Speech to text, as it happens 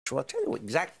Rachel. I'll tell you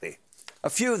exactly a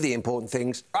few of the important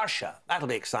things. Russia, that'll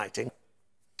be exciting.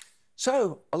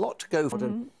 So, a lot to go for.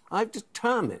 And I've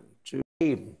determined to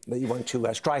team that you want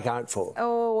to strike out for.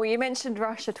 Oh, you mentioned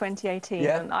Russia 2018,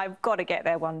 Yeah. and I've got to get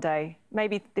there one day.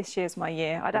 Maybe this year's my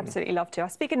year. I'd absolutely love to. I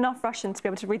speak enough Russian to be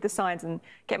able to read the signs and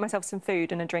get myself some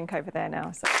food and a drink over there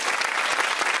now. So.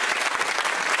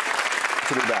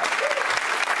 To be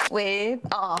back. With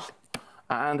R.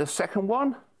 And a second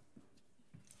one.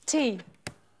 T.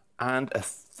 And a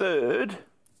third.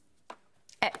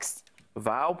 X.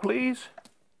 Vowel, please.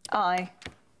 I.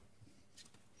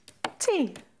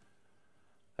 T.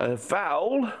 A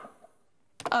vowel.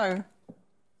 O.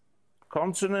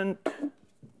 Consonant.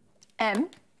 M.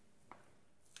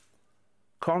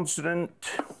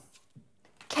 Consonant.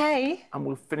 K. And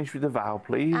we'll finish with the vowel,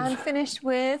 please. And finish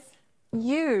with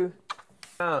U.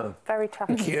 Oh, Very tough.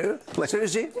 thank you.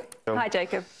 Susie? Hi,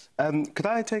 Jacob. Could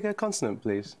I take a consonant,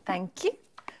 please? Thank you.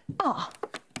 R.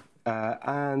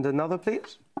 And another,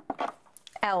 please?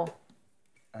 L.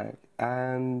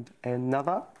 And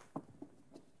another?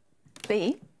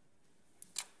 B.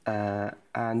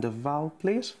 And a vowel,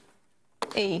 please?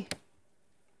 E.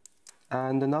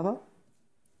 And another?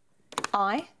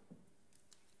 I.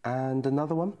 And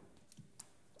another one?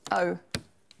 O.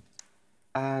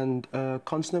 And a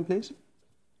consonant, please?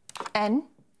 N.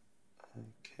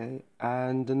 Okay.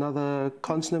 And another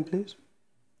consonant, please?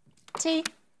 T.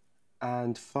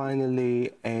 And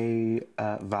finally, a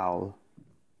vowel.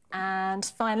 And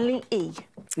finally, E.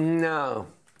 No.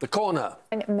 The corner.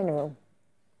 Mineral.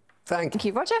 Thank Thank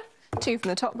you, Roger. 2 from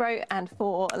the top row and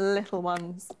 4 little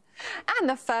ones. And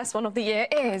the first one of the year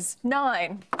is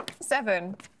 9,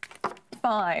 7,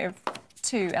 5,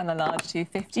 2, and the large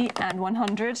 250 and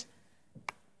 100.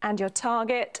 And your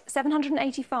target,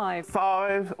 785.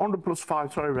 100 plus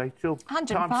 5, sorry, Rachel.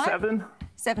 105. Times 7.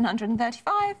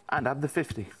 735. And add the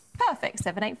 50. Perfect,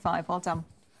 785. Well done.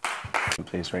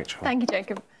 Please, Rachel. Thank you,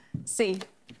 Jacob. C.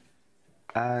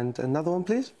 And another one,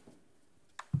 please?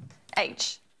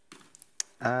 H.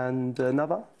 And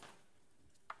another?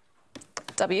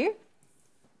 W.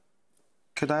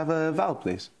 Could I have a vowel,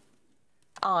 please?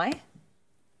 I.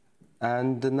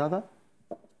 And another?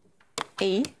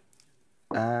 E.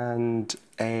 And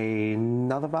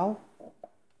another vowel?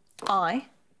 I.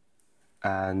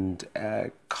 And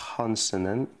a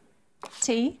consonant.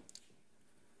 T.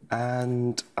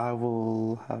 And I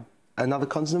will have another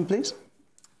consonant, please.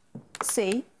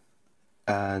 C.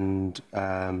 And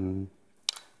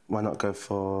why not go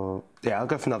for... Yeah, I'll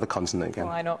go for another consonant again.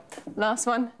 Why not? Last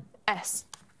one, S.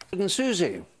 you. And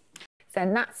Susie? So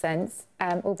in that sense,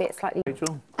 albeit slightly...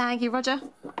 Rachel. Thank you, Roger.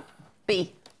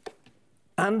 B.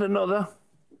 And another.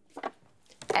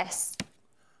 S.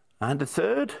 And a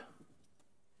third.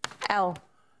 L.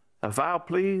 A vowel,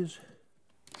 please.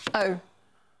 O.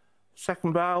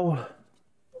 Second vowel.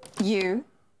 U.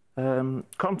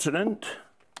 Consonant.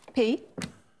 P.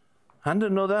 And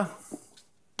another.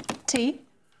 T.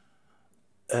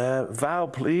 Vowel,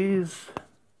 please.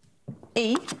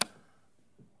 E.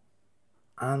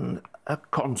 And a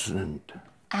consonant.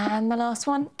 And the last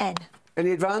one, N.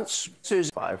 Any advance? Susie?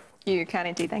 5. You can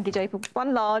indeed. Thank you, Jacob.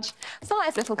 1 large,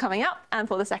 5 little coming up. And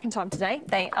for the second time today,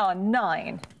 they are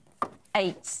 9,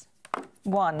 8,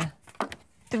 1,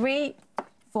 3,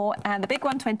 4, and the big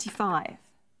one, 25.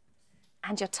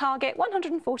 And your target,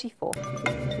 144.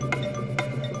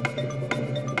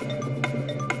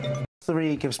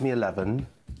 3 gives me 11.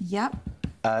 Yep.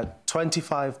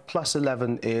 25 plus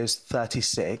 11 is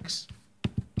 36.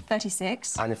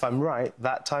 36. And if I'm right,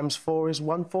 that times 4 is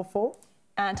 144?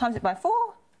 And times it by 4,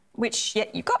 which, yeah,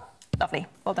 you got. Lovely.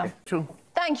 Well done. Rachel.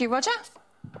 Thank you, Roger.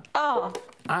 R.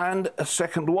 And a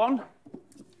second one.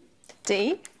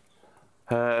 D.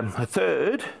 A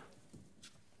third.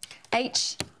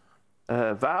 H.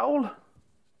 Vowel.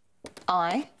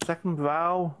 I. Second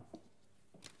vowel.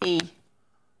 E.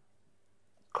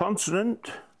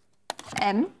 Consonant.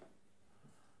 M.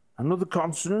 Another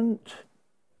consonant.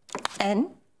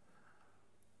 N.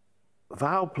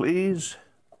 Vowel, please.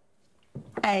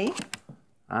 A.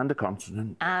 And a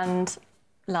consonant. And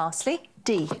lastly,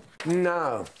 D.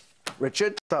 No.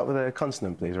 Richard? Start with a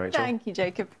consonant, please, Rachel. Thank you,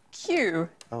 Jacob. Q.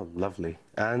 Oh, lovely.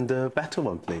 And a better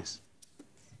one, please.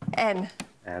 N.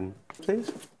 N,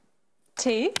 please.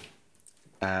 T.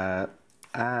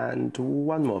 And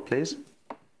one more, please.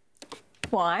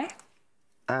 Y.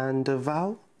 And a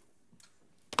vowel.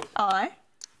 I.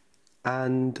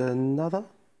 And another.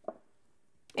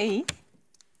 E.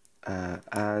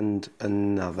 And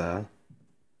another.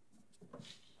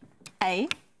 A.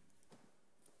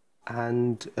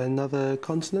 And another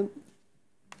consonant.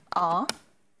 R.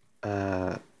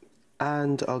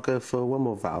 And I'll go for one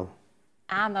more vowel.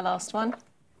 And the last one,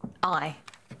 I.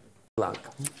 Luck.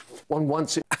 One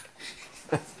wants it.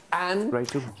 And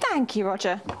Rachel. Thank you,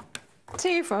 Roger.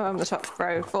 2 from the top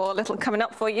row, 4 little coming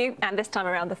up for you. And this time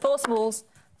around, the 4 smalls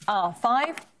are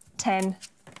 5, 10,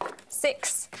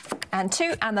 6, and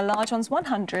 2. And the large one's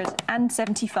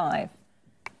 175.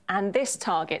 And this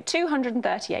target,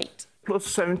 238. Plus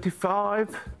 75.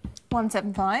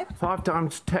 175. 5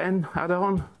 times 10, add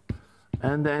on.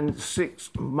 And then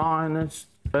 6 minus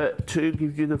 2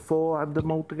 gives you the 4, add them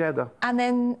all together. And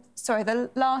then, sorry, the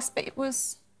last bit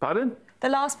was... Pardon? The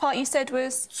last part you said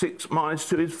was... 6 minus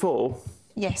 2 is 4.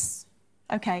 Yes.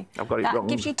 OK. I've got it that wrong.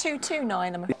 gives you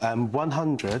 229.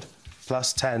 100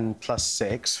 plus 10 plus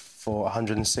 6 for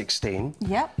 116.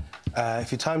 Yep,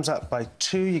 If you times that by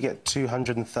 2, you get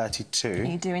 232.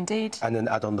 you do indeed. And then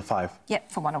add on the 5.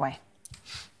 Yep, for 1 away.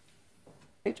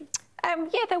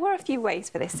 Yeah, there were a few ways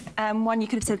for this. One, you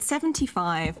could have said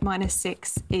 75 minus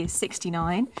 6 is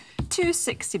 69. 2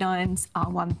 69s are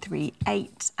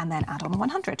 138, and then add on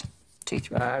 100. 2,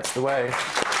 3. that's the way.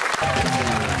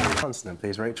 Consonant,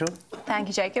 please, Rachel. Thank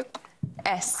you, Jacob.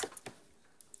 S.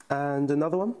 And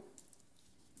another one.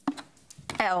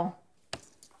 L.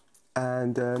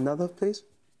 And another, please.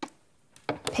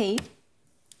 P.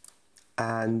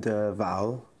 And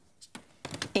vowel.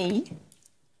 E.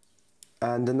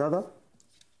 And another.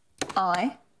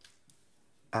 I.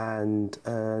 And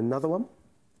another one.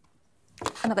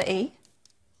 Another E.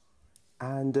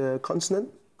 And a consonant.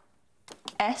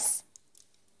 S.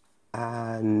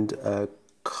 And a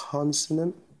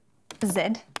consonant.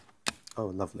 Z. Oh,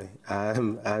 lovely.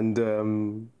 And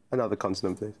another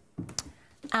consonant, please.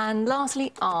 And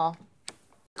lastly, R.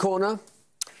 Corner.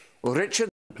 Well, Richard.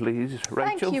 Please,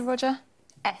 Rachel. Thank you, Roger.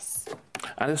 S.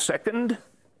 And a second.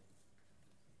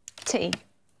 T.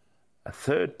 A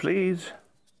third, please.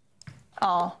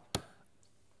 R.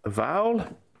 A vowel.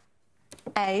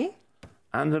 A.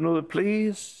 And another,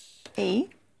 please. E.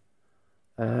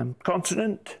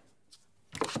 Consonant.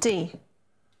 D.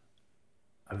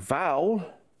 A vowel.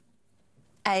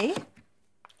 A.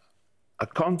 A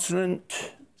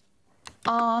consonant.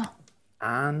 R.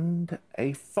 And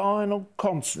a final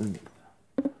consonant.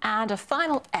 And a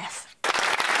final F.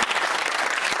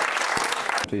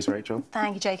 Please, Rachel.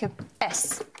 Thank you, Jacob.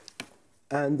 S.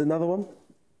 And another one.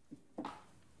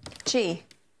 G.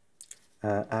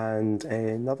 And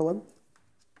another one.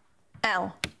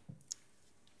 L.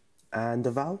 And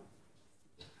a vowel.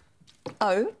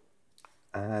 O.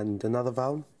 And another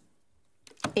vowel.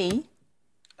 E.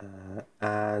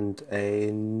 And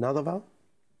another vowel.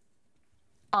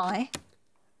 I.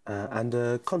 And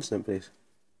a consonant, please.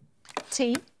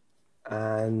 T.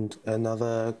 And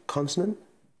another consonant.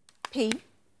 P.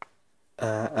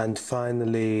 And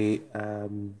finally, a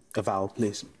vowel,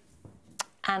 please.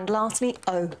 And lastly,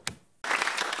 O.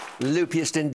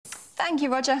 Loopiest in. Thank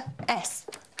you, Roger. S.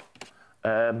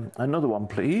 Another one,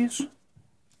 please.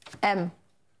 M.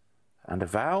 And a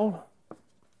vowel.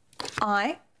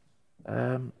 I.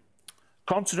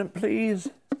 Consonant, please.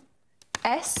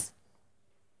 S.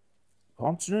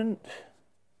 Consonant.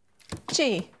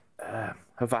 G. A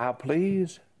vowel,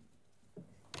 please.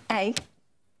 A.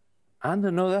 And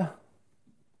another.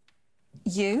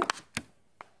 U.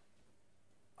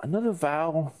 Another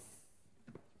vowel.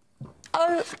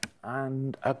 O.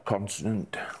 And a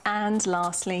consonant. And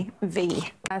lastly,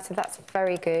 V. So that's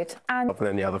very good. And And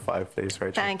then the other 5, please,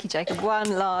 Rachel. Thank you, Jacob.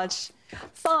 1 large,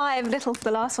 5 little for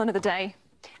the last one of the day.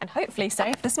 And hopefully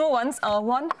safe. The small ones are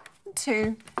 1,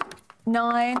 2,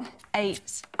 9,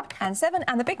 8, and 7.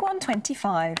 And the big one,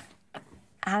 25.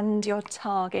 And your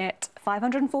target,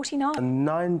 549.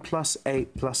 9 plus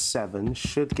 8 plus 7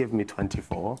 should give me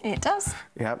 24. It does.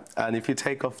 Yep. And if you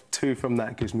take off 2 from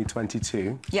that, it gives me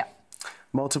 22. Yep.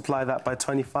 Multiply that by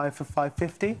 25 for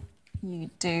 550.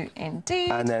 You do indeed.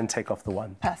 And then take off the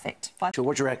 1. Perfect. So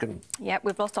what do you reckon? Yep,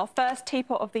 we've lost our first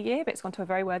teapot of the year, but it's gone to a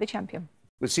very worthy champion.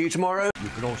 We'll see you tomorrow. You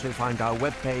can also find our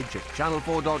webpage at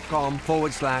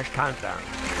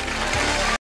channel4.com/countdown.